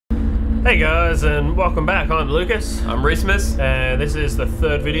Hey guys, and welcome back. I'm Lucas. I'm RhysMus. And this is the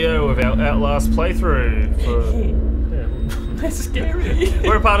third video of our Outlast playthrough. That's scary.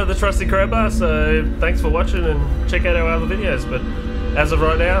 We're a part of the Trusty Crowbar, so thanks for watching and check out our other videos. But as of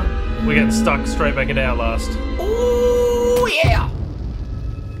right now, we're getting stuck straight back into Outlast. Ooh, yeah!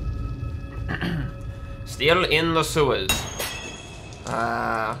 Still in the sewers.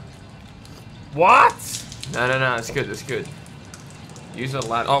 What? No, it's good, it's good. Use a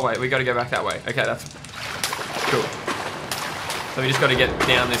ladder. Oh wait, we gotta go back that way. Okay, that's cool. So we just gotta get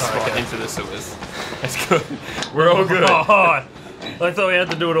down this spot into the sewers. That's good. We're all good. Oh, I thought we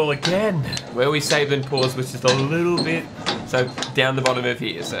had to do it all again. Where we saved and paused was just a little bit. So down the bottom of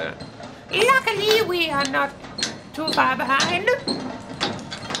here, so. Luckily, we are not too far behind.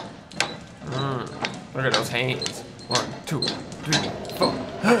 Look at those hands. 1, 2, 3, 4.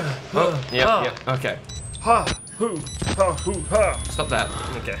 Oh, yep, okay. Ha, hoo, ha, hoo, ha. Stop that.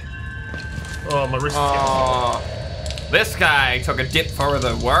 Okay. Oh, my wrist is Oh, this guy took a dip for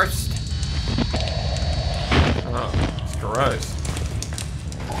the worst. Oh, it's gross.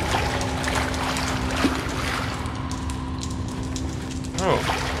 Oh,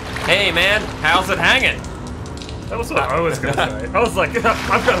 hey man, how's it hanging? That was what I was gonna say. I was like,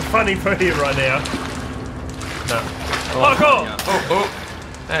 I've got a funny for you right now. No. Oh, cool! Yeah. Oh,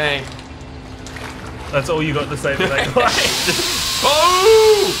 hey. That's all you got to say to that guy.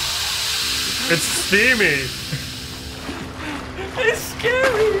 Oh! It's steamy. It's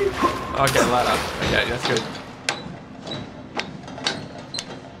scary. Okay, ladder. Okay, that's good.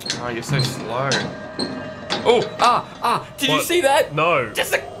 Oh, you're so slow. Oh, did you see that? No. There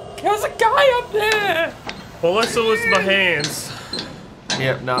was a guy up there. All I saw was my hands.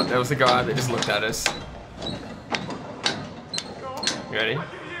 Yep, no, there was a guy that just looked at us. You ready?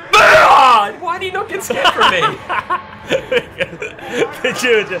 Why do you not get scared from me?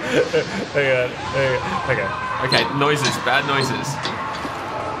 Okay, noises, bad noises.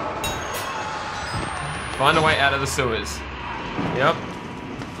 Find a way out of the sewers. Yep.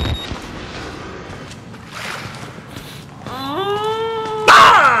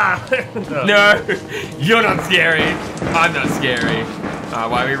 No, you're not scary. I'm not scary.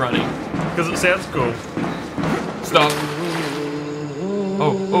 Why are we running? Because it sounds cool. Stop.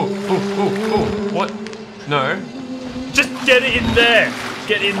 Oh, what? No. Just get in there.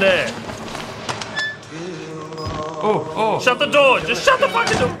 Get in there. Oh. Shut the door. Just shut the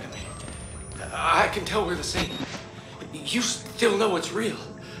fucking door. I can tell we're the same. You still know it's real.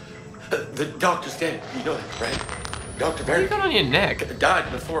 The doctor's dead. You know that, right? Dr. What Barry you got on your neck? died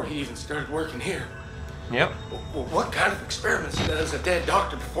before he even started working here. Yep. What kind of experiments does a dead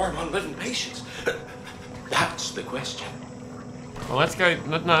doctor perform on living patients? That's the question. Well, let's go.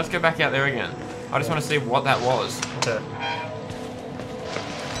 No, let's go back out there again. I just want to see what that was. Okay.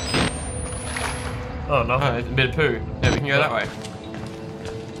 Oh, nothing. Oh, it's a bit of poo. Yeah, we can go that way.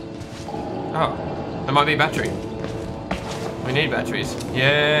 Oh, there might be a battery. We need batteries.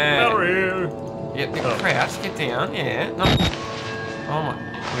 Yeah. Mario. Yep. Crouch. Get down. Yeah. No. Oh my.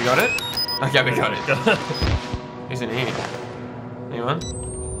 We got it. Okay, we got it. Who's in here? Anyone?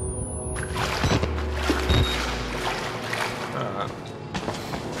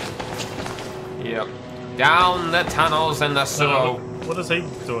 Yep. Down the tunnels and the sewer. What is he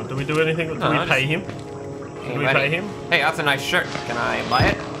doing? Do we do anything? Do we pay him? Hey, Do we pay him? Hey, that's a nice shirt. Can I buy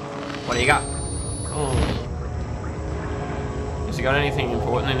it? What do you got? Oh. Has he got anything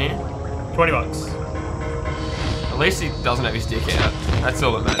important in here? $20. At least he doesn't have his dick out. That's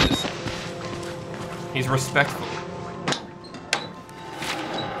all that matters. He's respectful.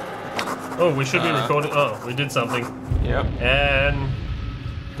 Oh, we should be recording. Oh, we did something. Yep. And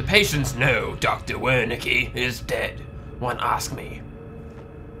The patients know Dr. Wernicke is dead. One asked me.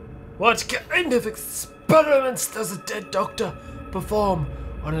 what kind of experiments does a dead doctor perform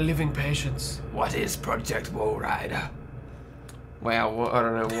on living patients? What is Project Wall Rider? Wow, well, I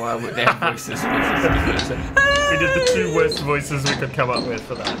don't know why would their voices. We did the two worst voices we could come up with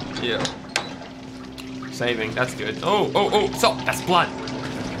for that. Yeah. Saving, that's good. Oh, stop, that's blood.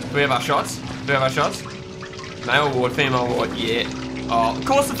 Do we have our shots? Male ward, female ward, yeah. Oh, of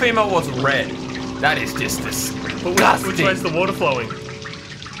course the female ward's red. That is just disgusting. But which way's the water flowing?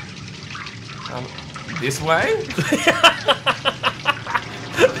 This way?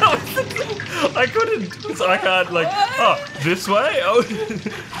 I couldn't. So I can't like. Oh, this way? Oh. Okay.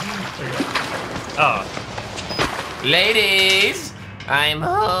 Oh. Ladies, I'm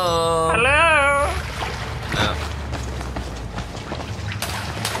home. Hello. No.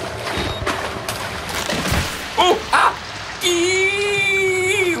 Oh,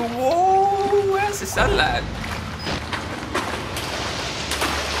 Eee, whoa, where's the sunlight?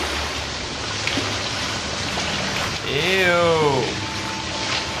 Ew.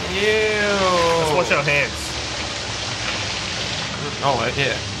 Ew. Let's wash our hands. Oh,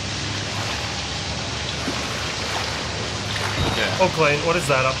 yeah. Okay. All clean. What is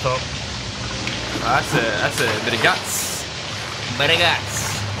that up top? That's a bit of guts. Bit of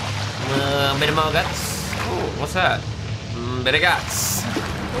guts. Bit of more guts. Oh, what's that? Bit of guts.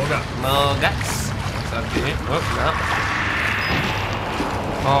 More gut. More guts. What's up here? Oh, no.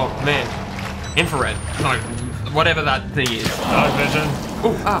 Oh, man. Infrared. No, whatever that thing is. Night vision.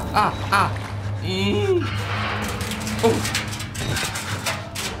 Oh, Oh.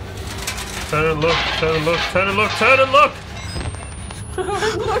 Turn and look. Turn and look. Turn and look. Turn and look.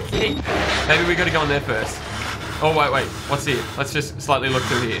 I'm looking. Maybe we gotta go in there first. Oh, wait. What's here? Let's just slightly look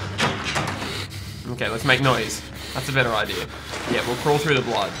through here. Okay, let's make noise. That's a better idea. Yeah, we'll crawl through the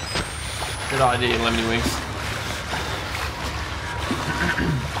blood. Good idea, Lemony Winks.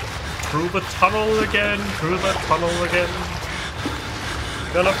 Through the tunnel again. Through the tunnel again.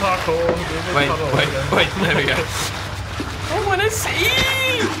 Gonna parkour through the tunnel again. Wait. There we go. I wanna see.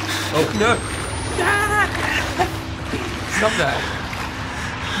 Oh no! Stop that.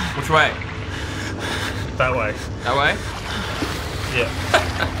 Which way? That way. That way? Yeah.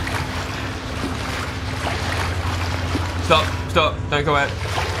 Stop. Don't go out.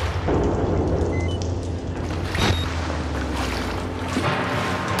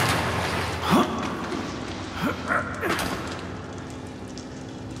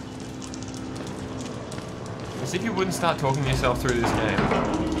 As if you wouldn't start talking to yourself through this game.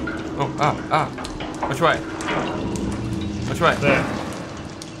 Oh, Which way? Which way? There.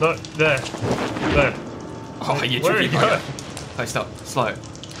 No, there. There. Oh, you Where are tricky you bugger. going? Hey, stop. Slow.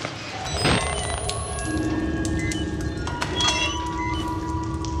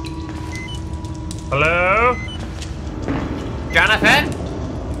 Hello? Jonathan?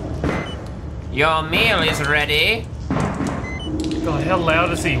 Your meal is ready. God, how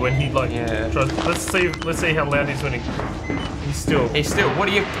loud is he when he like? Yeah. Tries, let's see how loud he's when he's still. Hey, still, what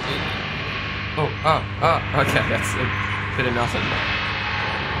are you... Oh, okay, that's a bit of nothing.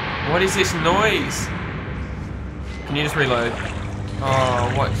 What is this noise? Can you just reload?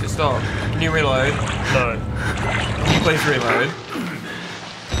 Oh, what? Just stop. Can you reload? No. Please reload.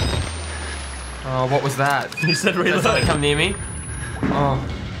 Oh, what was that? You said Did reload. something come near me? Oh.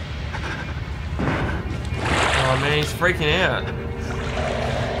 Oh man, he's freaking out.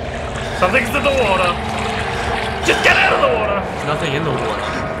 Something's in the water. Just get out of the water. There's nothing in the water.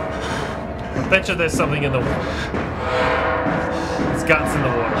 I bet you there's something in the water. There's guts in the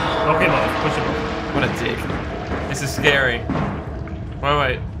water. Knock him off. Push him off. What a dick. This is scary.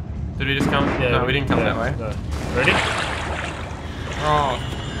 Wait. Did we just come? Yeah, No, we didn't come that way. No. Ready?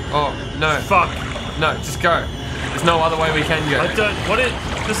 Oh, no. Fuck. No, just go. There's no other way we can go. I don't. What is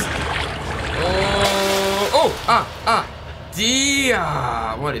this? Dear.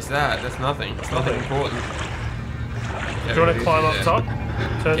 What is that? That's nothing. It's nothing important. Do you want to climb up top?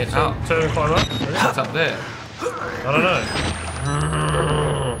 Turn and climb up. Ready? What's up there? I don't know.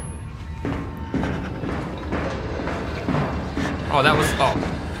 Oh, that was... Oh.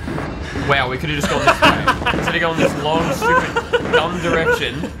 Wow, we could have just gone this way. Instead of going this long, stupid, dumb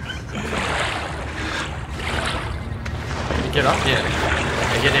direction. Can you get up? Yeah.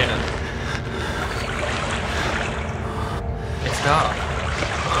 Okay, get down. It's dark.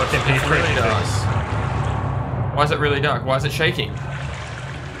 I can hear really dark. things. Why is it really dark? Why is it shaking?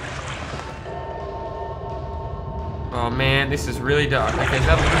 Oh man, this is really dark. Okay, is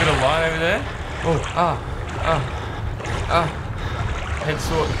that a little bit of light over there? Oh, head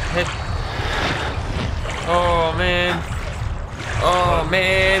sword, head. Oh man. Oh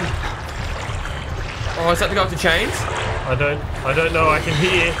man. Oh, is that the guy with the chains? I don't know. I can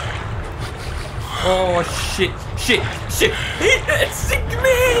hear. Oh shit. It's sick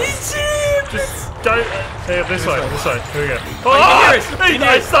me. Just go. Hey, this way. Here we go. Oh, you can hear us. Can you hear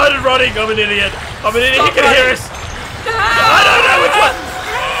I us? started running. I'm an idiot. He Stop can hear running. us. I don't know which one.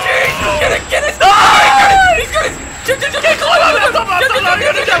 Get us! Ah! He's got us! Jump! Climb up. Stop.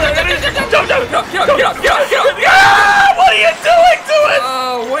 Get up! Ah, what are you doing to it?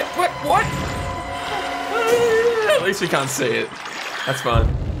 Oh, what? At least we can't see it. That's fine.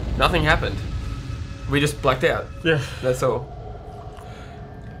 Nothing happened. We just blacked out. Yeah. That's all.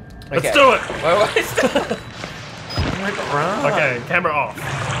 Let's do it. Wait. Okay, camera off.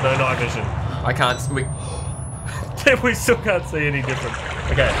 No night vision. I can't. We still can't see any different.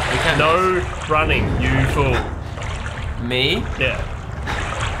 Okay, We can. no running, you fool. Me? Yeah.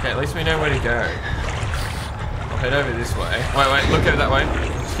 Okay, at least we know where to go. I'll head over this way. Wait, look over that way.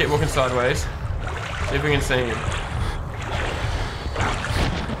 Just keep walking sideways. See if we can see him.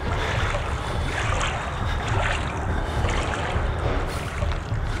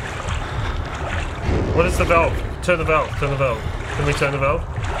 What is the valve? Turn the valve. Turn the valve. Can we turn the valve?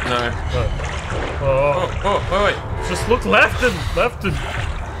 No. No. Oh, wait. just look left and.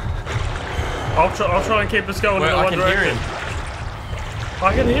 I'll try and keep us going in the one direction.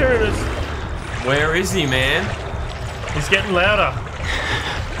 I can hear him. Where is he, man? He's getting louder.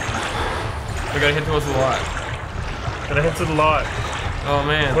 We gotta head towards the light. Gotta head to the light. Oh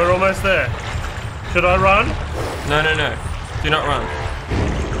man. We're almost there. Should I run? No. Do not run.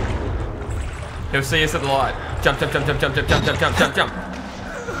 He'll see us at the light. Jump.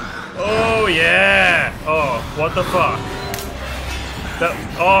 Oh yeah. Oh, what the fuck?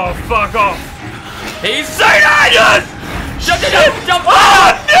 Oh, fuck off. He's seen us! Jump!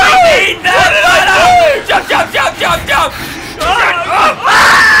 Oh no! Jump!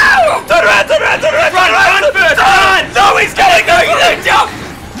 Turn around! Run first! No, he's going!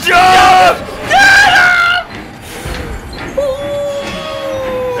 Jump!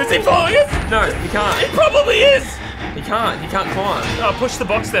 Is he following us? No, he can't. He probably is. He can't climb. Oh, push the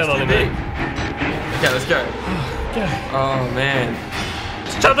box down on him. Big. Okay, let's go. Okay. Oh man.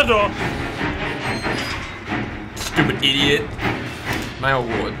 Shut the door. Stupid idiot. Mail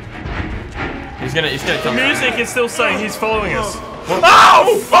ward. He's gonna The come back. music is still saying he's following us.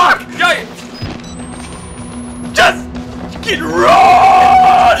 Oh fuck! Go! Just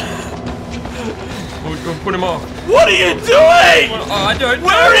run! We'll put him off. What are you doing? Oh, I don't know.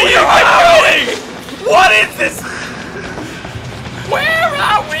 Where are you going? What is this? Where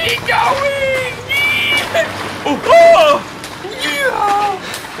are we going? Oh!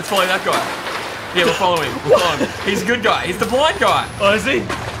 Let's follow that guy. Yeah, we'll follow him. We'll follow him. He's a good guy. He's the blind guy. Oh, is he?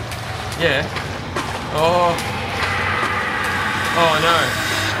 Yeah. Oh. Oh no.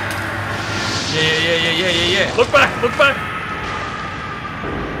 Yeah. Look back.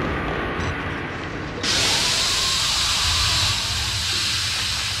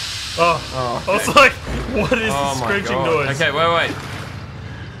 Oh, I was okay. like, what is this Oh my screeching God. noise? Okay, wait.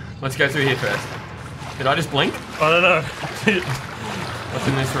 Let's go through here first. Did I just blink? I don't know. What's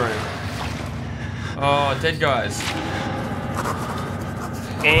in this room? Oh, dead guys.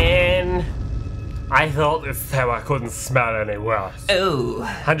 And I thought this tower couldn't smell any worse. Oh.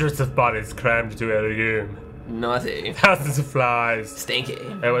 Hundreds of bodies crammed into a room. Naughty. Thousands of flies. Stinky.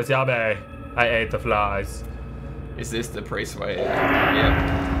 It was yummy. I ate the flies. Is this the priest way?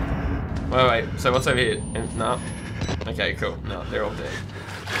 Yeah. Wait. So what's over here? No. Okay, cool. No, they're all dead.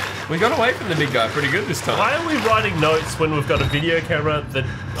 We got away from the big guy pretty good this time. Why are we writing notes when we've got a video camera that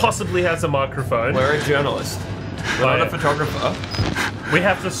possibly has a microphone? We're a journalist. We're not a photographer. We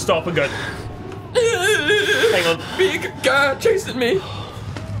have to stop and go. Hang on. Big guy chasing me.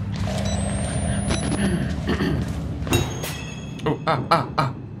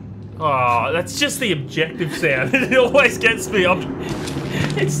 Oh, Oh, that's just the objective sound. It always gets me.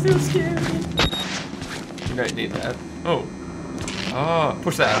 It's still scary. You don't need that. Oh. Oh,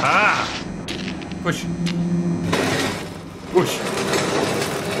 push that. Ah! Push.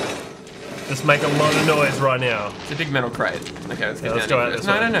 Just make a lot of noise right now. It's a big metal crate. Okay, let's get Let's down go here out first. this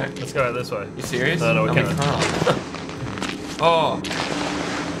way. No. Let's go out this way. You serious? No, we can't. Oh.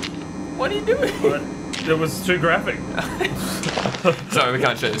 What are you doing? It was too graphic. Sorry, we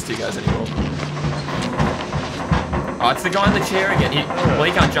can't show this to you guys anymore. Oh, it's the guy in the chair again. Well,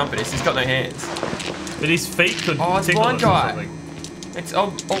 he can't jump at us. He's got no hands. But his feet could Oh, it's tickle blind us or guy. something. It's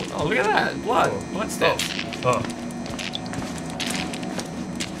oh, look at that. Blood. Blood steps. Oh.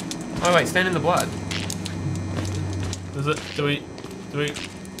 Oh wait, stand in the blood. Is it? Do we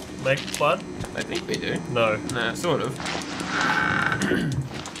make blood? I think we do. No. Nah, sort of.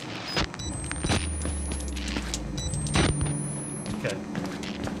 Okay.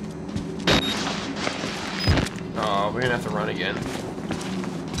 Oh, we're gonna have to run again.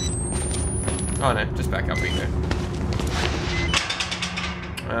 Oh no, just back up we go.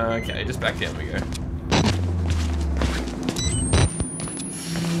 Okay, just back down we go.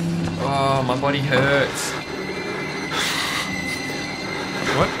 Oh, my body hurts.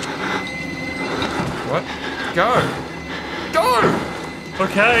 What? Go!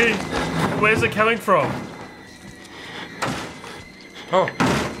 Okay. Where's it coming from? Oh.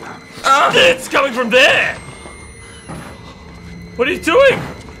 It's coming from there! What are you doing?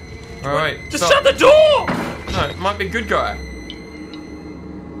 Alright, Just shut the door! No, it might be a good guy.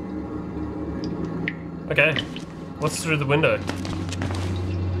 Okay. What's through the window?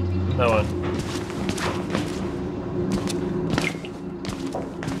 No one.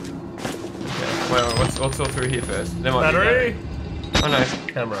 Okay, well, what's all through here first? There might Battery? be oh no.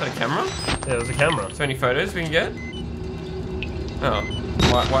 Camera. Is that a camera? Yeah, there's a camera. So any photos we can get? Oh.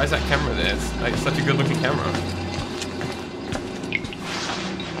 Why is that camera there? It's like such a good looking camera.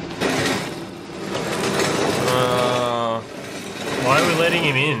 letting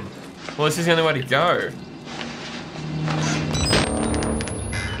him in? Well, this is the only way to go.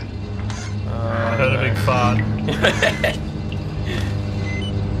 I heard a big fart.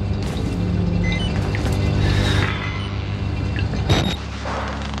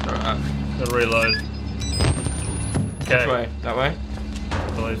 Alright. Gotta reload. Okay. Which way? That way?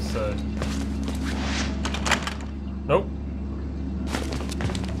 I believe so. Nope.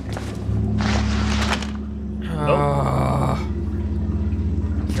 Oh,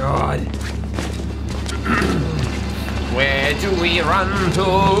 God. Where do we run to?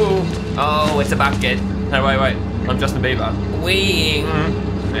 Oh, it's a bucket. No, wait. I'm Justin Bieber. Wing.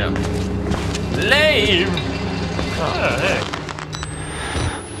 Yeah. Lame. Oh, hey.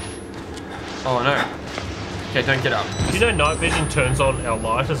 Oh, no. Okay, don't get up. Do you know night vision turns on our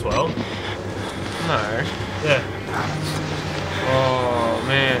light as well? No. Yeah. Oh,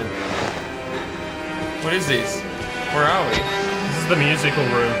 man. What is this? Where are we? This is the musical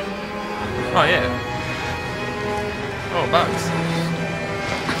room. Oh, yeah. Oh, bugs.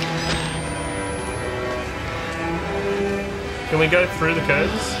 Can we go through the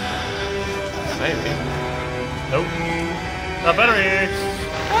curtains? Maybe. Nope. A battery!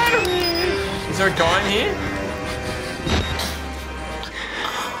 Is there a guy in here?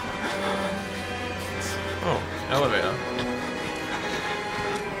 Oh, elevator.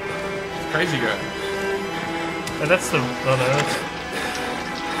 Crazy guy. And that's the... Oh no, that's...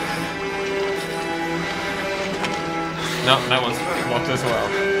 No, that one's locked as well.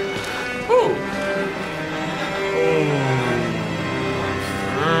 Ooh.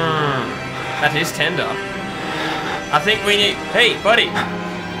 That is tender. I think we need... Hey, buddy.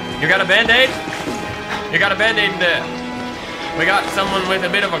 You got a band-aid? You got a band-aid in there. We got someone with a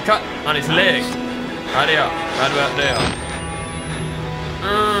bit of a cut on his leg. Right here. Right about there.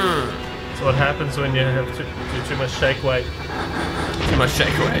 That's what happens when you have do too much shake weight. Too much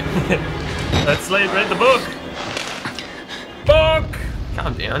shake weight. Let's read the book! Book!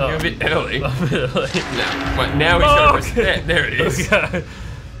 Calm down, Oh. you're a bit early. I'm early. No, wait, now he's Book! going to... There it is. Okay.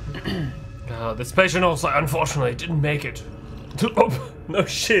 This patient also, unfortunately, didn't make it. Oh, no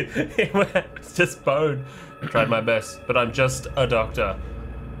shit. It's just bone. I tried my best, but I'm just a doctor.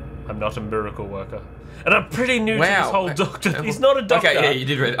 I'm not a miracle worker. And I'm pretty new to this whole doctor. He's not a doctor. Okay, yeah, you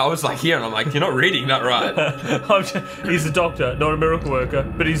did read. I was like here, and I'm like, you're not reading that right. He's a doctor, not a miracle worker,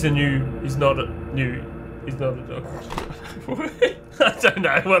 but he's not a doctor. I don't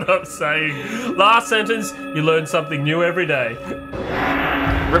know what I'm saying. Last sentence, you learn something new every day.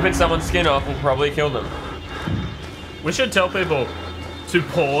 Ripping someone's skin off will probably kill them. We should tell people to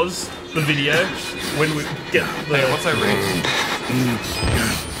pause the video when we get the... Hey, what's I read?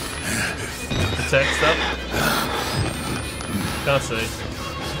 The text up. Can't see.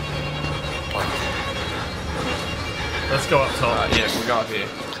 Let's go up top. Yeah, we'll go up here.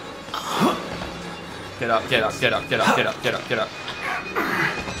 Get up, get up, get up, get up, get up, get up, get up.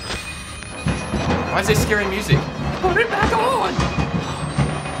 Why is there scary music? Put it back on!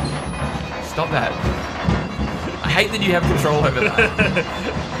 Stop that. I hate that you have control over that.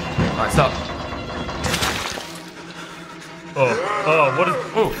 Alright, stop.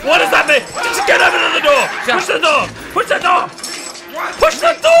 What does that mean? Just get over to the door! Push the door! Push the door! Push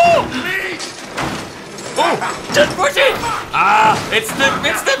the door! Oh, just push it! Ah, it's the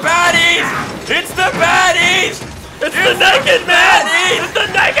baddies! It's the baddies! It's the naked man! It's the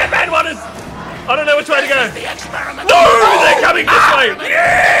naked man! What is... I don't know which way to go. No! They're coming this way!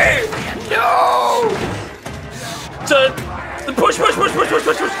 No! Turn! Push!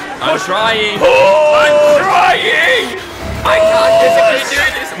 I'm trying! Oh! I'm trying! I can't physically do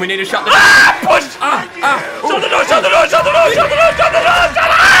this! We need to shut the door! Push! Shut the door! Shut the door! Shut the door! Shut the door! Shut the door! Shut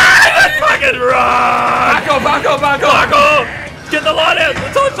the door! Let's fucking run! Back off! Back off! Back off! Back off! Get the light out! The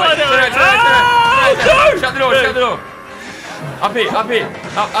torchlight out! Turn it! No! Shut the door! Shut the door! Up here! Up here!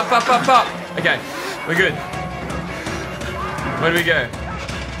 Up! Okay, we're good. Where do we go?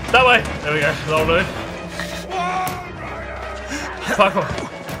 That way! There we go. That'll do. Back off!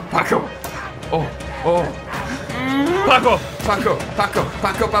 Paco! Oh! Back off! Paco! Oh,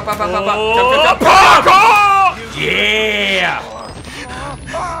 Paco! Yeah!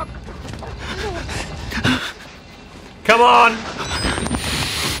 Come on!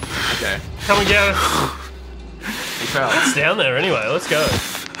 Okay. Come and get us. He fell. It's down there anyway. Let's go.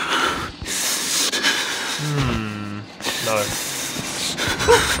 No.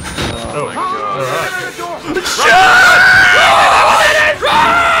 Oh my god. Alright.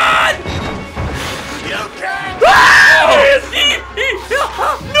 Run!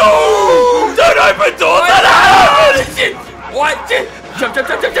 No! Don't open doors! What? Jump!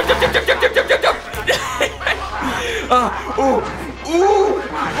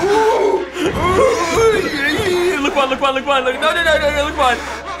 Look one. No, look one.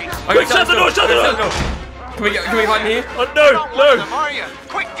 Okay, Shut the door. Can we hide in here? Oh, no. Are you?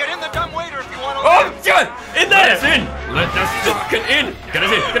 Quick, get in the dumb waiter if you want to. Oh, God! In there. Let us fucking in! Get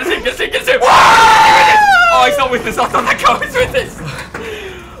us in! Oh, he's not with us. I thought that guy was with us.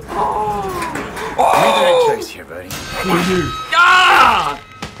 Make the right choice here, buddy. Ah!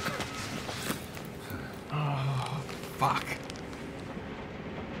 Oh, fuck.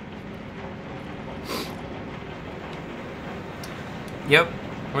 Yep.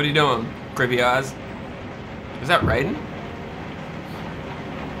 What are you doing, creepy eyes? Is that Raiden?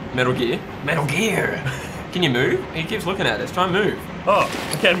 Metal Gear? Metal Gear! Can you move? He keeps looking at us. Try and move. Oh,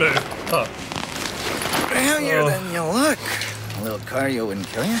 I can move. Oh. Heavier than you look. A little cardio wouldn't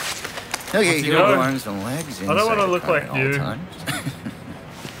kill you. Okay, he here go doing? arms and legs. I don't want to look like you. Times.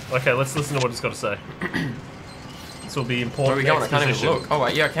 Okay, let's listen to what it's got to say. This will be important. Where are we going? I can't even exposition. look. Oh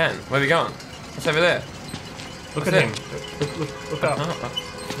wait, yeah I can. Where are we going? What's over there? Look What's at him. that? Look up.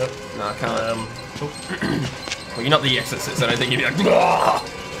 Nope. No, I can't. Well, you're not the exorcist, I don't think you'd be like, "Blah!"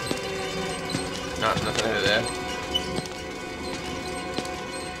 No, nothing over there.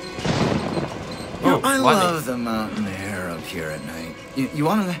 You know, Oh, I lightning. love the mountain air up here at night. You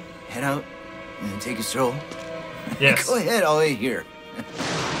want to head out and take a stroll? Yes. Go ahead, I'll wait here.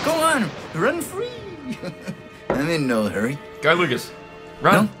 Go on, run free. I'm in no hurry. Go, Lucas.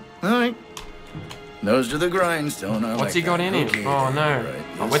 Run. No? All right. Nose to the grindstone. I What's like he got that. in him? Okay, Oh no. right,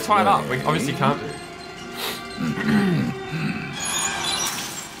 Oh, we're this tied up. We way. obviously can't do.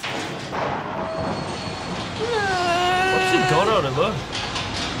 What's he got on him, look?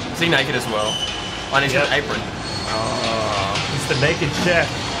 Is he naked as well? Oh, and he's got an Yep. apron. It's the naked chef.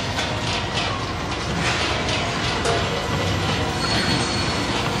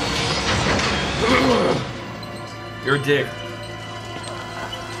 You're a dick.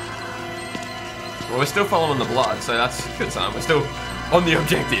 Well, we're still following the blood, so that's a good sign. We're still on the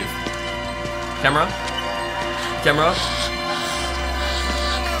objective. Camera.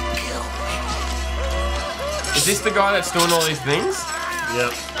 Is this the guy that's doing all these things?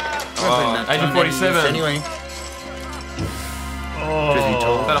 Yep. Oh, Agent 47. Anyway, Is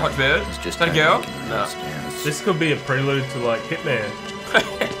Oh. that a hot bird? it's just Is that a girl? kinda No. dance. This could be a prelude to like Hitman.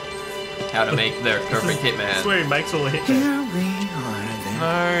 How to make the perfect That's hitman. where he makes all the Hitman. Here we are then.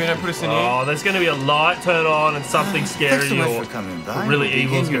 No, don't put us in here. Oh, there's going to be a light turn on and something Thanks scary so much or for coming by. really We'll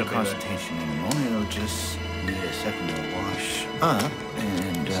evil is begin going to your be there. consultation in a moment. It'll just need a second to wash up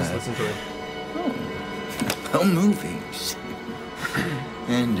and Just listen to him. well, movies.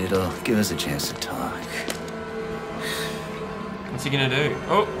 And it'll give us a chance to talk. What's he gonna do?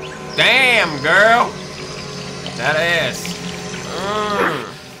 Oh, damn, girl! That ass.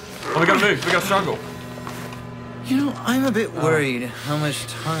 Oh, we gotta move. We gotta struggle. You know, I'm a bit worried how much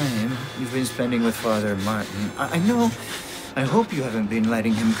time you've been spending with Father Martin. I know. I hope you haven't been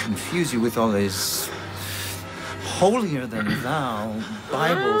letting him confuse you with all his holier-than-thou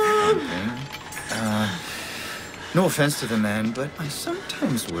Bible thumping. No offense to the man, but I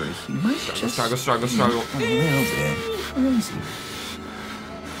sometimes worry he might just struggle. be a little bit crazy.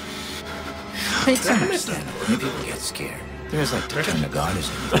 It's understandable when people get scared. There's like to turn to God as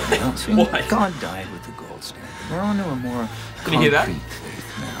anything else. You know, Why? God died with the gold standard. We're on to a more Can you hear that? concrete faith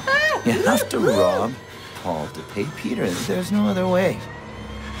now. You have to rob Paul to pay Peter. There's no other way.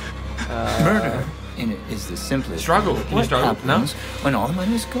 Murder is the simplest. Struggle. thing. Can you What struggle? No? happens when all the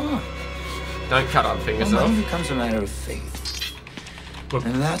money's gone? Don't cut our fingers Well, off. money becomes a matter of faith. Look.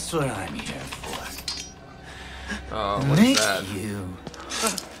 And that's what I'm here for. Oh, what's Make that? you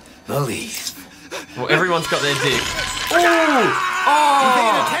believe. Well, everyone's got their dick. Paying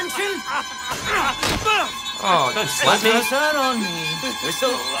Oh! attention? Oh, don't slap me. Pass that on me. There's a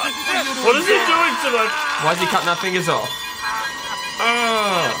lot for you to What is he doing to them? Why is he cutting our fingers off?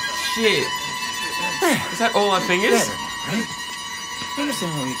 Oh, shit. Is that all our fingers? better, right? You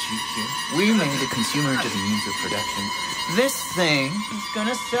understand how we cheat here? We made the consumer into the means of production. This thing is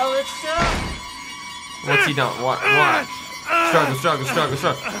gonna sell itself. What's he done? What? Struggle.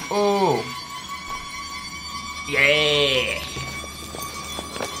 Oh. Yeah.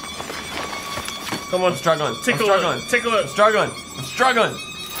 Come on, I'm struggling. Tickle I'm struggling. it. Tickle it. I'm struggling.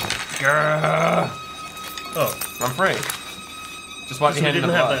 Grrr. Oh, I'm free. Just wipe so your we hand in the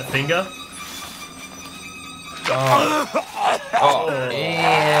didn't have blood. that finger? Oh.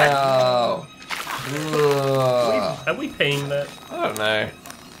 Ew. Ugh. Are we peeing that? I don't know.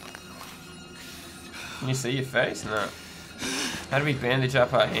 Can you see your face? No. How do we bandage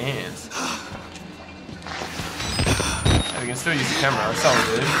up our hands? Oh, we can still use the camera. That's all we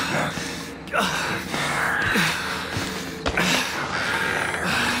do.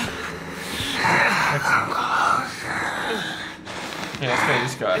 Yeah, let's go to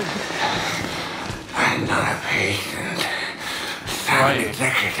this guy. I'm not a patient. Why are you?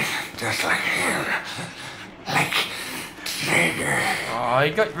 Executive, just like him. Like Traeger. Oh,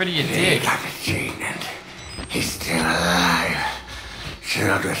 you got rid of your He dick. got the gene and he's still alive.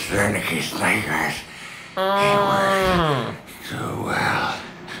 Filled with Wernicke's nightmares. He worked so well.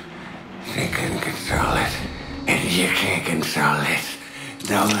 They couldn't control it. And you can't control it.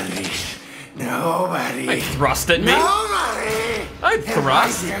 Nobody. Hey, thrust at me. Nobody. I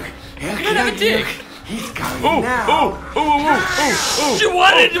thrust. You don't have a dick. He's coming Ooh, now. ooh. Shit,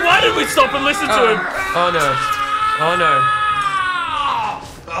 why did we stop and listen to him? Oh no. Oh no.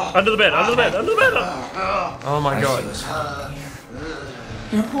 Under the bed. Oh my god.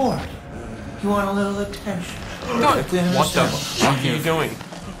 You're bored. You want a little attention. God, what the fuck are you doing?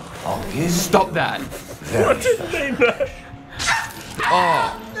 Stop that. What didn't mean that?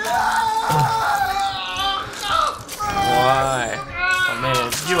 Oh. Why? Oh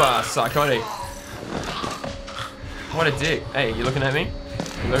man, you are psychotic. What a dick. Hey, you looking at me?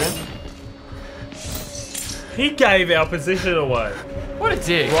 You looking? He gave our position away. What a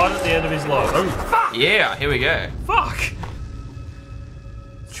dick. Right at the end of his life. Oh, fuck! Yeah, here we go. Fuck!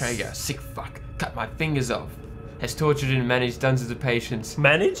 Traeger, sick fuck. Cut my fingers off. Has tortured and managed dozens of patients.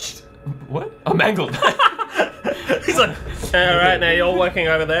 Managed? What? Oh, mangled. He's like, alright, now you're working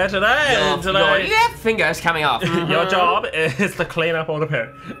over there today, and Your today left finger is coming off. your job is to clean up all the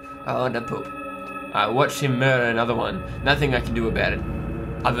poop. Oh, the poop. I watched him murder another one. Nothing I can do about it.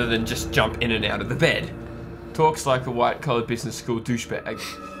 Other than just jump in and out of the bed. Talks like a white-collar business school douchebag.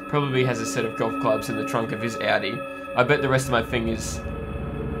 Probably has a set of golf clubs in the trunk of his Audi. I bet the rest of my fingers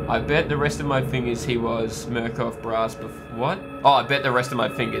he was Murkoff Brass what? Oh, I bet the rest of my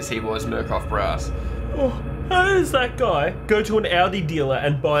fingers he was Murkoff Brass. Oh, how does that guy go to an Audi dealer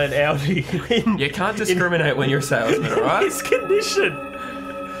and buy an Audi in You can't discriminate when you're a salesman, alright? his condition?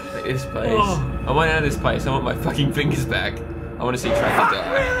 This place. Oh. I want out of this place. I want my fucking fingers back. I want to see Tracker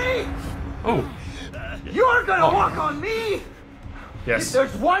die. Really? Oh. You're gonna Oh. walk on me? Yes.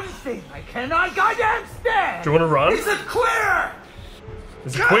 There's one thing I cannot goddamn stand. Do you want to run? He's a queer.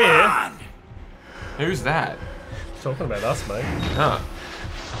 Is it queer? Who's that? He's talking about us, mate. Oh.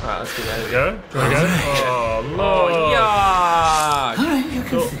 Alright, let's get out of here. Go? Do you want to go? Oh, Lord. Oh, yuck! Alright, you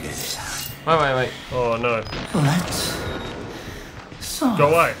can figure this out. Wait. Oh, no. Let's solve Go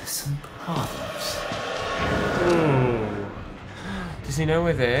away. some problems. Ooh. Does he know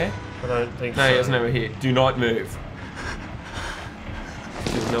we're there? I don't think No, so. he doesn't know we're here. Do not move.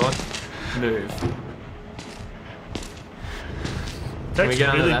 Do not move. Can we Takes get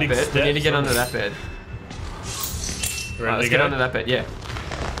under really that big bed? We need to steps, get under doesn't that bed. it? Alright, Ready let's to get go? under that bed, yeah.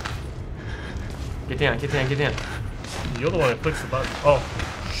 Get down. You're the one who clicks the button. Oh,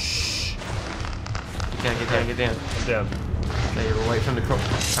 Get down. I'm down. Okay, you're away from the crook.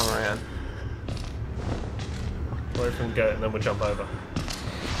 Come around. Away from go, and then we'll jump over.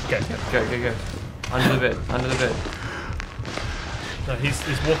 Go. Go. Under the bed. No, he's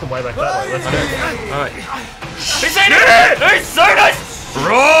walking way back that way. Let's go. Alright. He's seen it! He's seen us!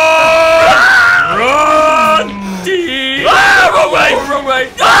 Run! Deep! Ah, wrong way!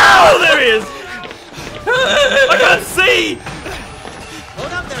 Oh, there he is! I can't see!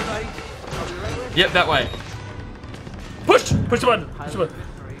 Hold up there, buddy. Yep, that way. Push the button.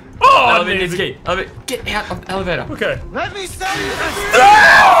 Oh, Elevator needs needs key. Get out of the elevator. Okay. Let me sell you this.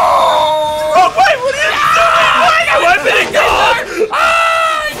 Oh, wait, what are you doing? Open it, God!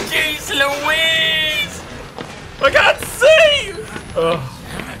 Ah, jeez Louise! I can't see! Oh,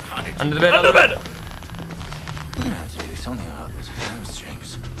 Under the bed. under the bed! We're gonna have to do something about those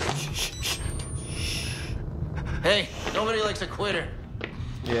hamstrings. Hey, nobody likes a quitter.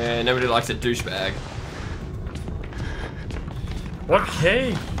 Yeah, nobody likes a douchebag. What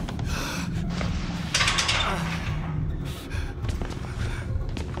key?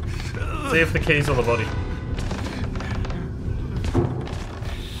 See if the key's on the body.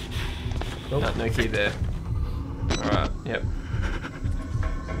 No key there. Alright, yep.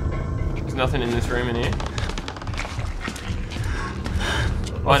 There's nothing in this room in here.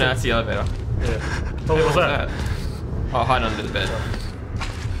 Oh no, that's the elevator. Yeah. Oh, what was that? Oh, hide under the bed.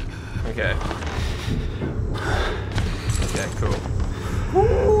 Okay. Okay, cool.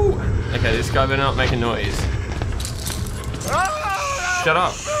 Woo! Okay, this guy better not make a noise. Shut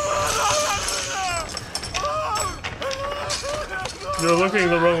up. You're looking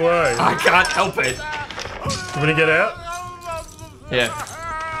the wrong way. I can't help it. You want to get out? Yeah.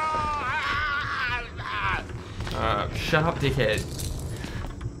 Shut up, dickhead.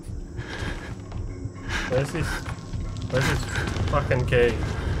 Where's this fucking key?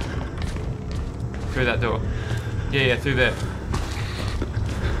 Through that door. Yeah, through there.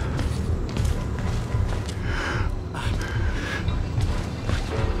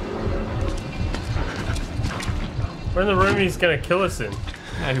 We're in the room he's gonna kill us in.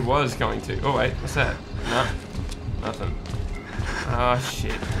 Yeah, he was going to. Oh wait, what's that? No, nothing. Oh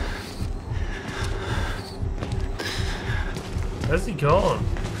shit. Where's he gone?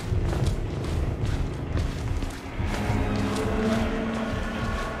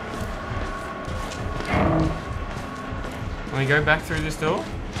 Can we go back through this door?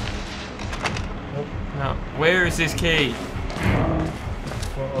 Nope. No. Where is this key?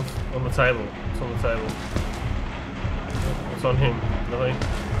 Well, on the table. It's on the table. It's on him. Nothing.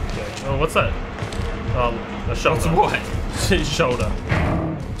 Okay. Oh, what's that? A shoulder. What's what? His shoulder.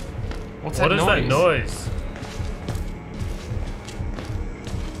 What's that What is that noise?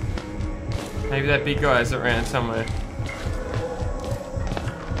 Maybe that big guy is around somewhere.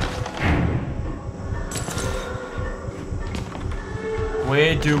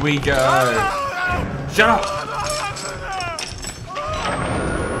 Where do we go? Shut up!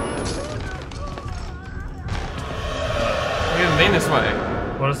 We haven't been this way.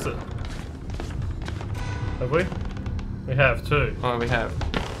 What is it? Have we? We have too. Oh, we have.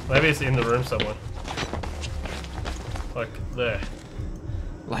 Maybe it's in the room somewhere. Like there.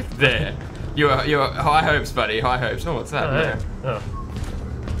 Like there. Your high hopes, buddy. High hopes. Oh, what's that? Oh, hey. Oh.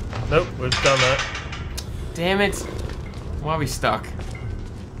 Nope, we've done that. Damn it! Why are we stuck?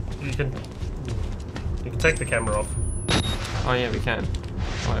 You can take the camera off. Oh yeah, we can.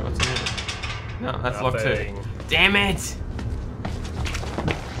 Wait, what's in here? No, that's locked too. Nothing. Damn it!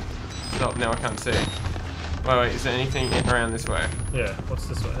 Stop, now I can't see. Wait, is there anything around this way? Yeah, what's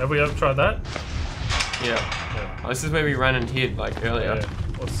this one? Have we ever tried that? Yeah. Yeah. Oh, this is where we ran and hid, like, earlier. Yeah.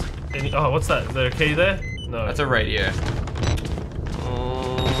 What's that? Is there a key there? No. That's a radio.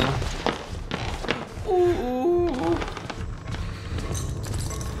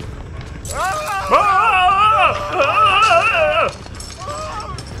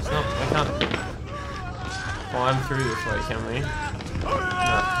 It's not, I can't climb through this way, can we? No.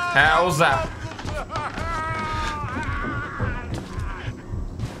 How's that?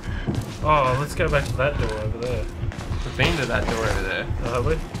 Oh, let's go back to that door over there. We've been to that door over there. Oh, have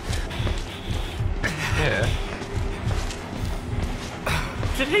we? Yeah.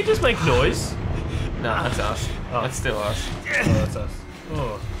 Did he just make noise? No, that's us. Oh. That's still us. Oh, that's us.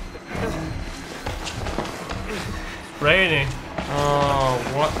 Oh. It's raining. Oh,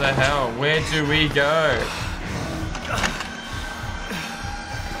 what the hell? Where do we go?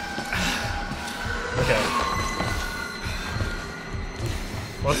 Okay.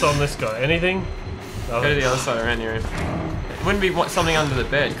 What's on this guy? Anything? Go to the other side around here. It wouldn't be something under the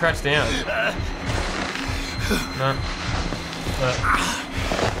bed. Crouch down. No.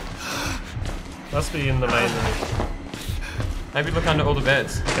 Must be in the main room. Maybe look under all the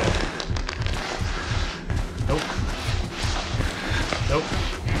beds. Okay. Nope. Nope.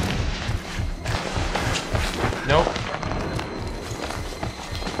 Nope.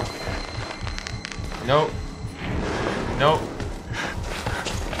 Nope. Nope.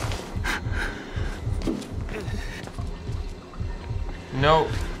 Nope.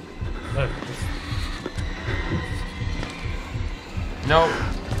 No. Nope.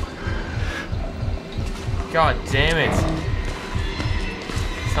 God damn it.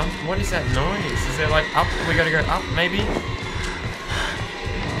 What is that noise? Is there like up? We gotta go up, maybe?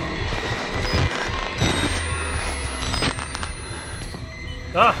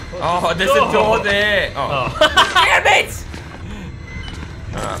 Ah! Oh, there's a door there! Oh. Damn it!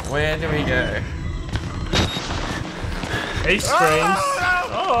 Alright, where do we go? He screams.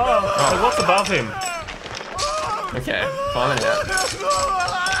 Oh, what's above him? Okay, find it out.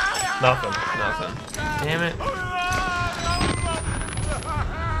 Nothing. Nothing. Damn it.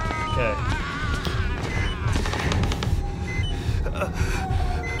 Okay.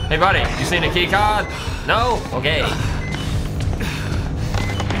 Hey buddy, you seen a key card? No? Okay.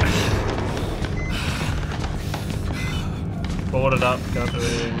 Boarded up, can't do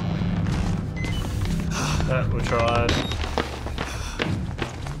anything. That we tried.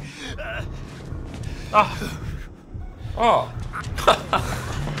 Ah! Oh.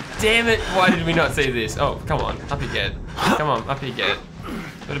 Damn it, why did we not see this? Oh, come on, up you get. Come on, up you get.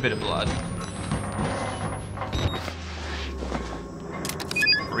 A little bit of blood.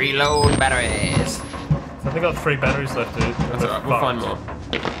 Reload batteries. So I think I've got 3 batteries left, dude. That's alright, we'll find more.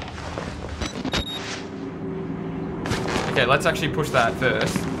 Okay, let's actually push that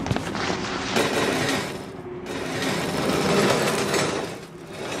first.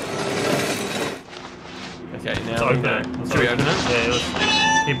 Okay, now we go. Should we open it? Yeah, let's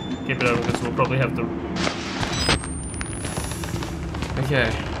keep it open because we'll probably have to...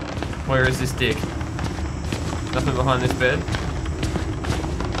 Okay, where is this dick? Nothing behind this bed?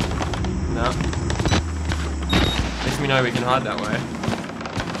 No. we know we can hide that way.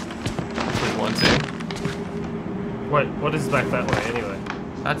 If we want to. Wait, what is back that way anyway?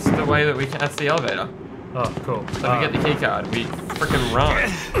 That's the way that we can. That's the elevator. Oh, cool. So if we get the key card, we freaking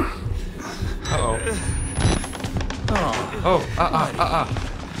run. Uh-oh. Oh, Oh,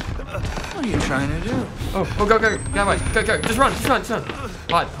 what are you trying to do? Oh, go, away. Go. Just run.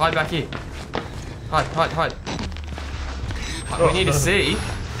 Hide back here. Hide. We need to see.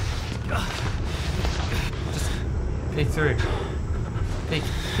 Just peek through. Peek.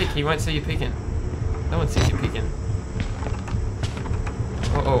 He won't see you peeking. No one sees you peeking.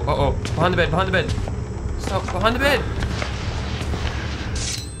 Uh-oh. Behind the bed. Stop, behind the bed.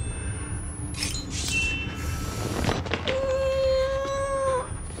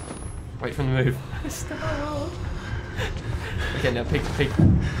 Wait for him to move. Stop. Okay, now peek.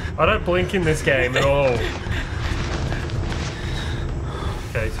 I don't blink in this game at all.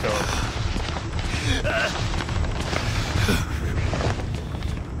 Okay, he's gone.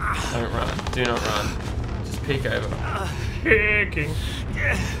 Don't run. Do not run. Just peek over. Peeking.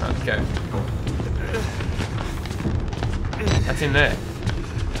 Right, go. That's him there.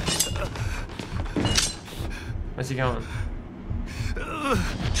 Where's he going?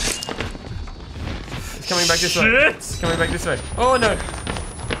 He's coming back this way. Shit! He's coming back this way. Oh no!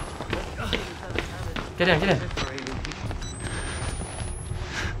 Get down. Get back.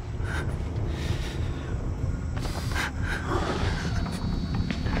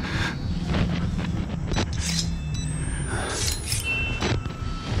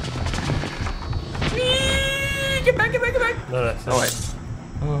 No. Oh wait.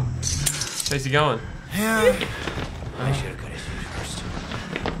 Oh. Where's he going? Yeah. I should have got his shoes first.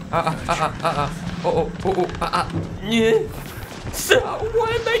 Yeah. So,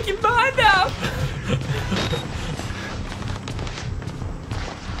 why make your mind up?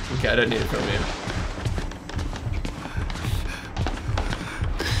 Okay, I don't need it from you.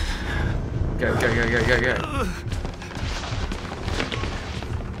 Go.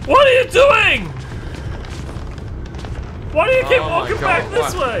 What are you doing? Why do you keep walking God, back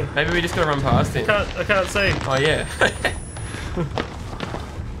this what? way? Maybe we just gotta run past him. I can't see. Oh yeah.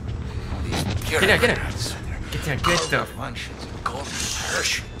 Get down. Get down. Luncheons and golden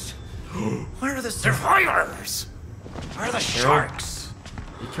parachutes. Where are the survivors? Where are the sharks?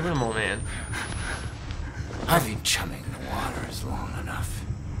 You're killing them all, man. I've been chumming the waters long enough.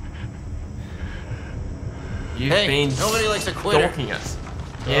 You've Hey, been nobody likes a quitter. stalking us.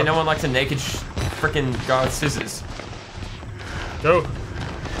 Yeah, no one likes a naked freaking guy with scissors. Go.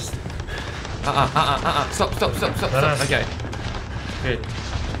 Stop. No. Okay. Good.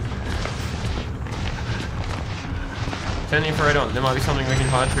 Turn the infrared on. There might be something we can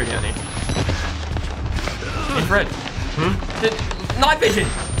hide through down here. Infrared. Night vision.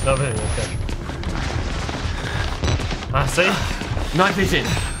 No vision, okay. See? Night vision.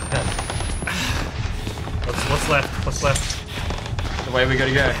 Okay. What's left? The way we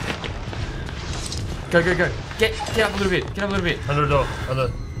gotta go. Go. Get up a little bit. Under the door.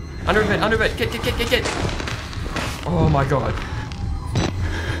 Under bed. Get. Oh my god.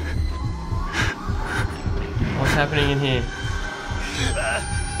 What's happening in here?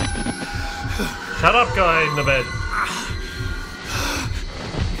 Shut up, guy in the bed.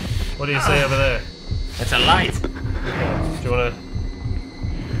 What do you see over there? It's a light. Okay. Do you wanna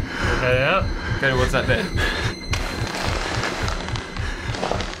head out? Go towards that bed.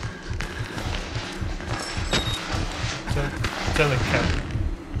 Turn the cat.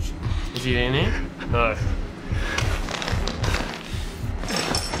 Is he in here? No.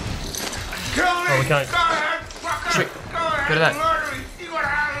 Oh, we can't. Quick. Go to that.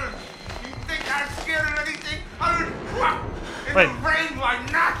 Wait.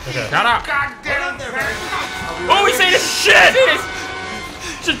 Okay. Shut up. Goddamn Oh, we see this shit!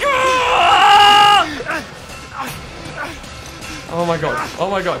 Oh my god.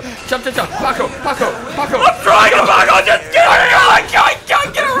 Jump. Paco. I'm trying to back on, just get around!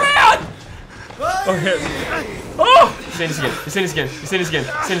 Get around! Okay. Oh! He's seen us again.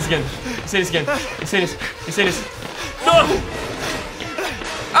 No!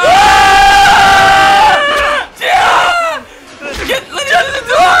 Get the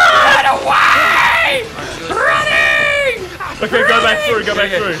door! Run away! Running! Okay, go back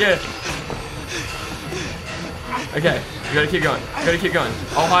through. Yeah. Okay, you gotta keep going.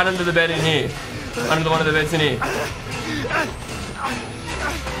 I'll hide under the bed in here. Under one of the beds in here.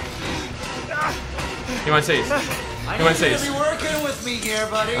 He won't see us. He won't see us. You're working with me here,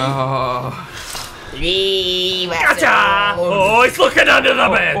 buddy. Oh. Gotcha! Oh, he's looking under the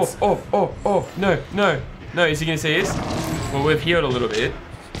beds! Oh, no, is he gonna see us? Well, we've healed a little bit.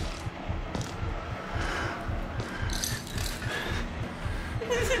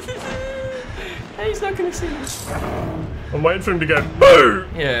 I'm waiting for him to go boo!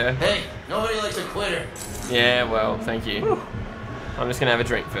 Yeah. Hey, nobody likes a quitter. Yeah, well, thank you. I'm just gonna have a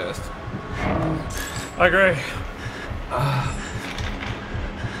drink first. I agree.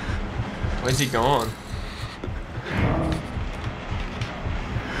 Where's he gone?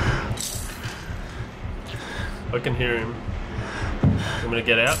 I can hear him. I'm gonna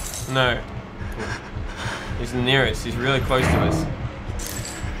get out. No. He's the nearest. He's really close to us.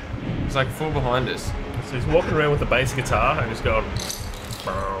 He's like full behind us. So he's walking around with a bass guitar and just going.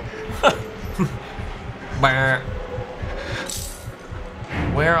 Bah.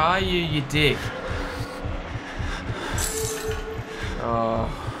 Where are you, you dick? Oh.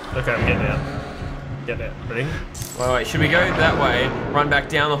 Okay, I'm getting out. Getting out. Ready? Wait, should we go that way, run back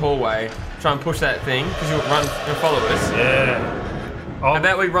down the hallway, try and push that thing, because you'll follow us? Yeah. How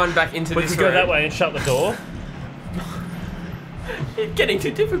about we run back into We this could go room? that way and shut the door. It's getting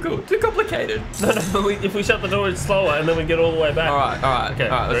too difficult, too complicated. No, if we shut the door, it's slower, and then we get all the way back. Alright, Okay,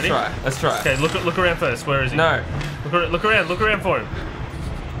 let's ready? try. Let's try. Okay, look around first. Where is he? No. Look around for him.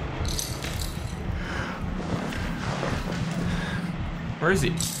 Where is he?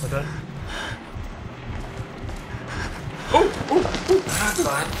 Okay.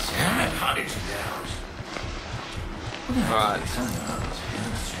 God damn it, honey. Alright.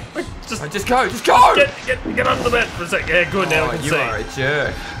 Just Just go! get under the bed for a sec. Yeah, good. Now we can you see. are a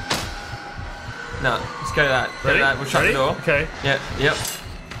jerk. No, let's go to that. Go to Ready? that. We'll shut Ready? the door. Okay. Yep.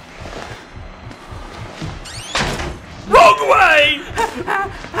 Wrong way!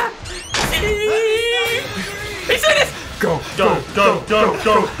 He's in it! Go!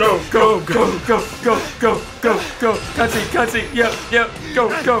 Can't see. Yep. Go.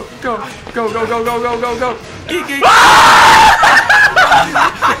 Geek.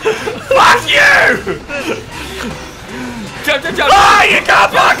 Fuck you! Jump. Ah, you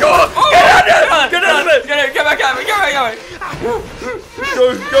can't parkour! Get out of it! Get back at me. Go!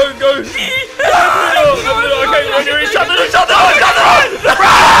 Okay, ready? Shut the door!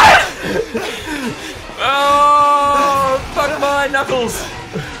 Run! Oh, fuck my knuckles!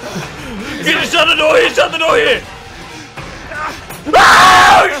 You just shut the door here!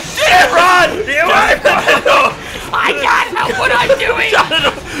 Oh, shit! Run! You open the door! I can't help what I'm doing! Shut the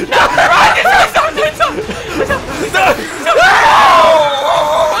door!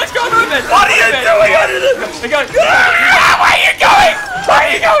 Let's go, move it! What are you doing under the... Where are you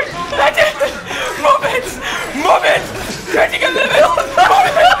going? That's it! Move it! Getting in the middle!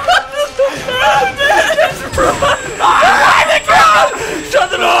 Shut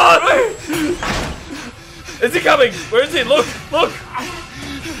the door! Is he coming? Where is he? Look!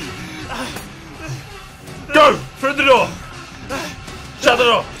 Go! Through the door! Shut the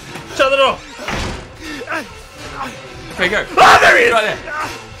door! Okay, go. Ah, there he is! Right there.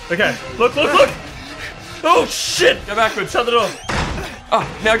 Okay, look! Oh shit! Go backwards. Shut the door! Oh,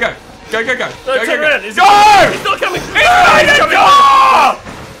 now go. Go. No, turn around! Is he Go! coming? He's not coming! He's coming!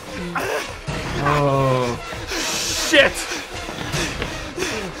 Oh. Shit!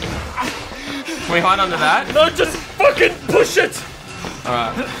 Can we hide under that? No, just fucking push it!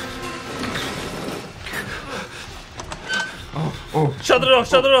 Alright. Shut the door!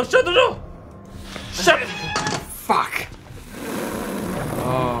 Fuck.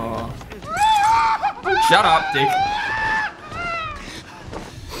 Oh. Shut up, dick.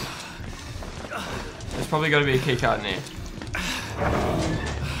 There's probably got to be a key card in here.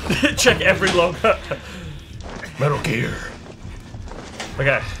 Check every locker. Metal Gear.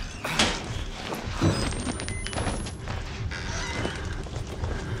 Okay.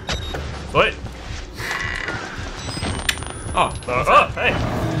 Wait. Oh, Hey.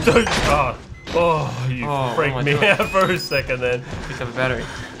 Oh, you freaked my me God. out for a second then. picked up a battery.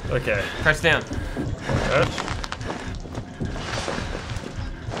 Okay. Crouch down. Crouch.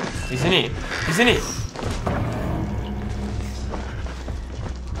 He's in here.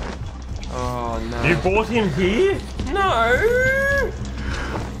 Oh no. You brought him here? No.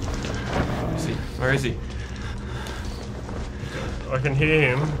 Where is he? I can hear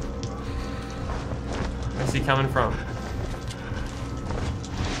him. Where's he coming from?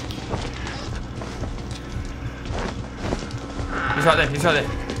 He's right there.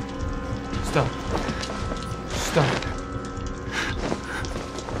 Stop.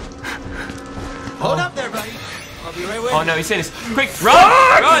 Hold up there, buddy. I'll be right with Oh you. no, he's seen us. Quick,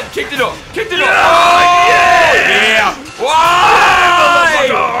 run! Kick the door. Oh, Yeah! Why?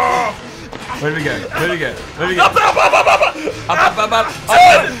 Where do we go? Up.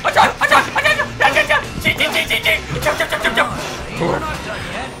 We're not done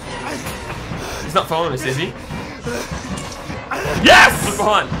yet. He's not following us, is he? Yes! Look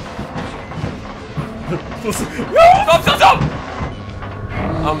behind. Stop!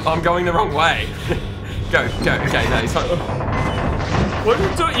 I'm going the wrong way. Go. Okay, no, he's fine. What are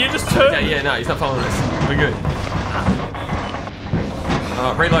you doing? You just turned. Okay, yeah, no, he's not following us. We're good.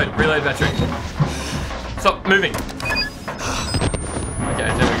 Reload battery. Stop moving. Okay,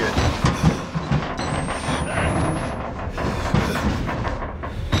 then we're good.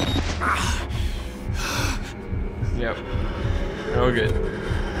 Yep. We're good.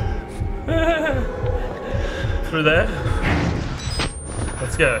 Through there.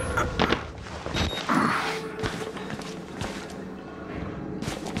 Let's go.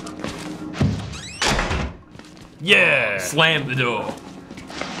 Yeah! Slam the door.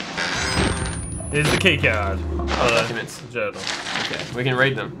 Here's the key card. Documents. Journal. Okay, we can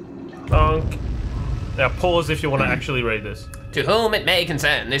read them. Bonk. Now pause if you want to actually read this. To whom it may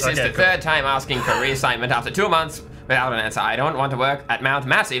concern, this is the third time asking for reassignment after 2 months without an answer. I don't want to work at Mount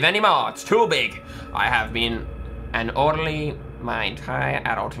Massive anymore. It's too big. I have been an orderly my entire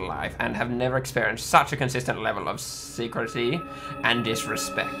adult life and have never experienced such a consistent level of secrecy and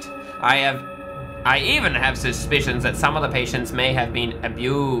disrespect. I even have suspicions that some of the patients may have been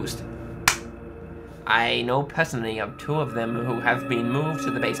abused. I know personally of 2 of them who have been moved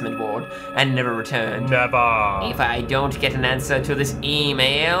to the basement ward and never returned. Never. If I don't get an answer to this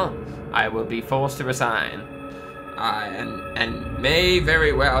email, I will be forced to resign. And may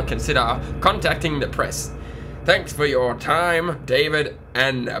very well consider contacting the press. Thanks for your time, David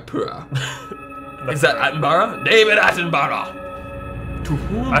Attenborough. Is that Attenborough? David Attenborough. To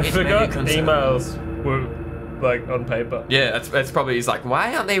whom I it forgot may concern. emails were like on paper. Yeah, that's probably, he's like,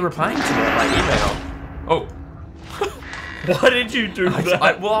 why aren't they replying to my email? Oh. Why did you do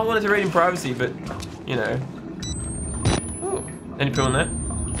that? Well, I wanted to read in privacy, but, you know. Oh, any poo on that?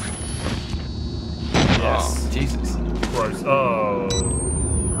 Yes. Oh, Jesus. Gross. Oh.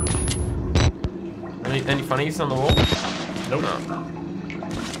 Any funnies on the wall? Nope. No.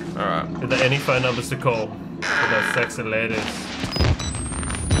 Alright. Are there any phone numbers to call for those sexy ladies?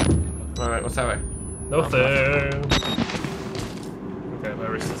 Alright, what's that way? Nothing. Okay, my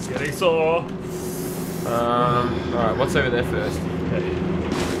wrist is getting sore. Alright, what's over there first? Okay.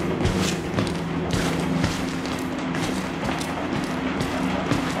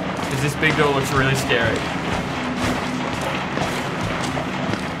 Because this big door looks really scary.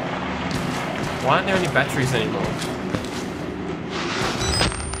 Why aren't there any batteries anymore?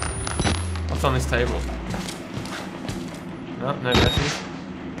 What's on this table? No batteries.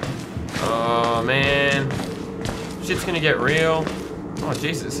 Oh man. Shit's gonna get real. Oh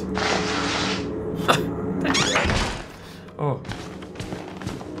Jesus. Oh.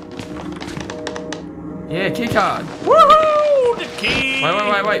 Yeah, key card. Woohoo! The key!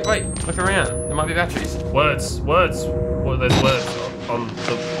 Wait. Look around. There might be batteries. Words. Well, there's words on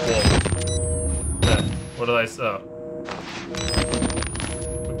the wall. There. What are they?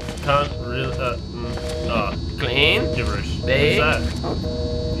 Can't really. Clean. Gibberish. Big. What's that?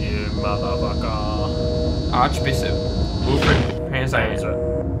 You motherfucker. Archbishop. Wilfred. Hands Right. Is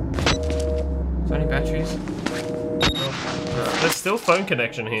there any batteries? There's still phone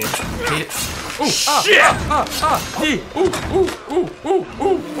connection here. Ooh, Shit!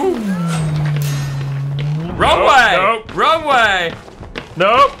 Wrong way! Nope. Wrong way!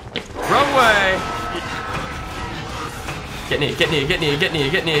 Nope. Wrong way! Get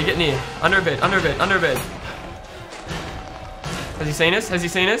near. Under bed. Has he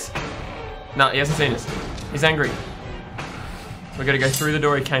seen us? No, he hasn't seen us. He's angry. We're gonna go through the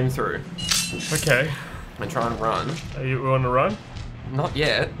door he came through. Okay. And try and run. Are you on the run? Not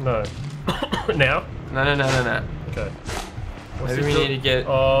yet. No. Now? No. Okay. Maybe we need to get...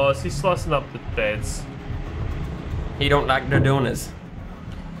 Oh, is he slicing up the beds? He don't like the donors.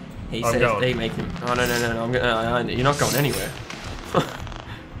 He I'm says going. they make him... Oh, no. I'm gonna, you're not going anywhere.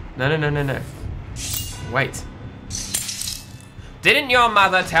 No. Wait. Didn't your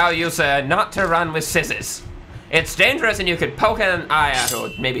mother tell you, sir, not to run with scissors? It's dangerous and you could poke an eye out or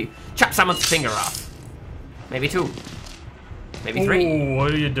maybe chop someone's finger off. Maybe 2. Maybe 3. Ooh,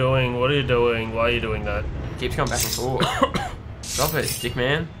 what are you doing? Why are you doing that? Keeps going back and forth. Stop it, dick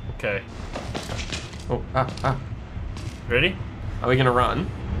man. Okay. Oh, Ready? Are we gonna run?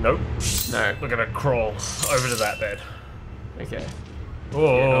 Nope. No. We're gonna crawl over to that bed. Okay.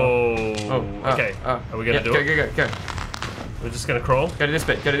 Whoa. Okay. Are we gonna do it? Go. We're just gonna crawl? Go to this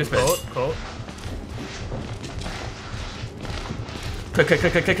bed. Crawl. Click.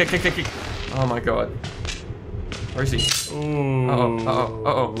 Oh my god. Where is he? Ooh.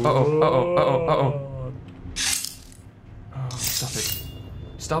 Uh-oh. Oh,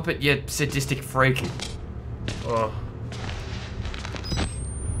 stop it, you sadistic freak. Oh.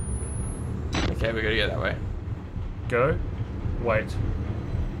 Okay, we gotta go that way. Go. Wait. What's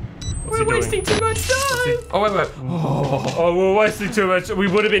We're he doing? wasting too much time. Oh, wait. Oh, we're wasting too much. We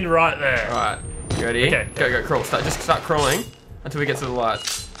would have been right there. Alright, you ready? Okay. Go, crawl. Just start crawling until we get to the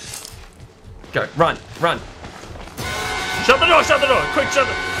lights. Go, run. Shut the door, quick, shut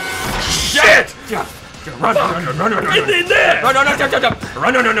the... Shit! Run. In there! Run, no, jump.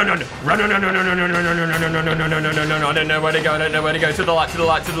 Run, no. I don't know where to go. To the light.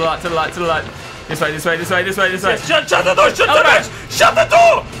 This way. Shut the door, shut the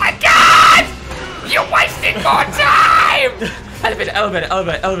door! I can't! You're wasting more time! Elevator.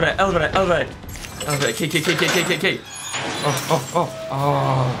 Key.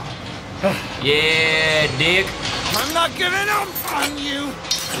 Oh. Yeah, dick. I'm not giving up on you.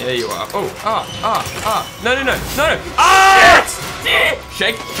 There you are. Oh, No. Ah! Shit!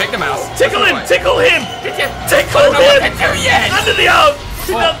 Shake the mouse. Tickle him! Tickle him! Under the arm!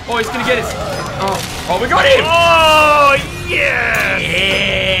 Oh, he's gonna get us. Oh, we got him! Oh, yeah!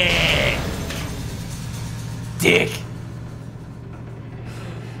 Dick.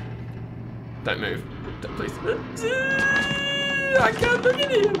 Don't move. Please. I can't look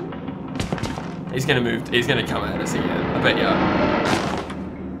at him. He's gonna move. He's gonna come at us again. I bet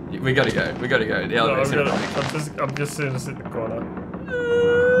you. We gotta go. The elevator's I'm just gonna sit in the corner.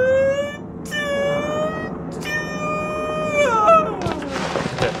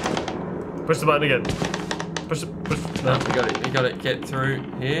 Okay. Push the button again. Push. No. We gotta get through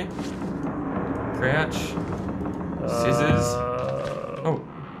here. Crouch. Scissors. Oh.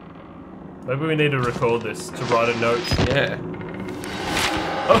 Maybe we need to record this to write a note. Yeah.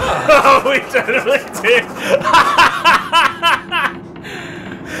 Oh, we totally did.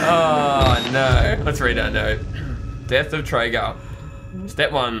 Oh no. Let's read our note. Death of Traeger.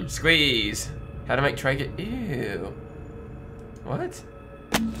 Step 1, squeeze. How to make Traeger. Ew. What?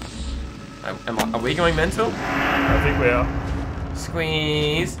 Are we going mental? I think we are.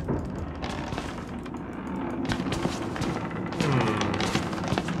 Squeeze.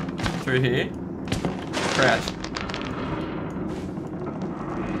 Through here. Crouch.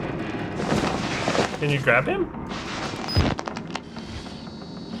 Can you grab him?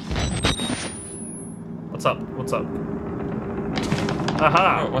 What's up?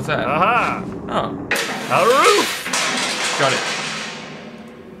 Aha! Oh, what's that? Aha! Oh. A roof! Got it.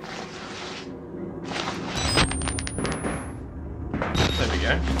 There we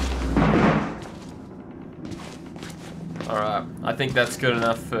go. Alright, I think that's good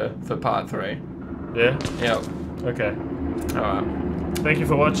enough for part 3. Yeah? Yep. Okay. Alright. Thank you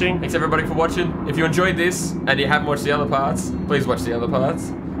for watching. Thanks everybody for watching. If you enjoyed this and you haven't watched the other parts, please watch the other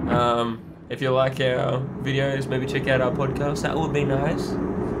parts. If you like our videos, maybe check out our podcast. That would be nice.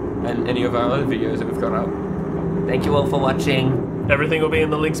 And any of our other videos that we've got up. Thank you all for watching. Everything will be in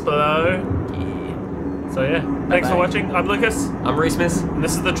the links below. Yeah. So yeah, thanks for watching. I'm Lucas. I'm RhysMus. And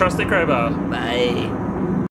this is the Trusty Crowbar. Bye.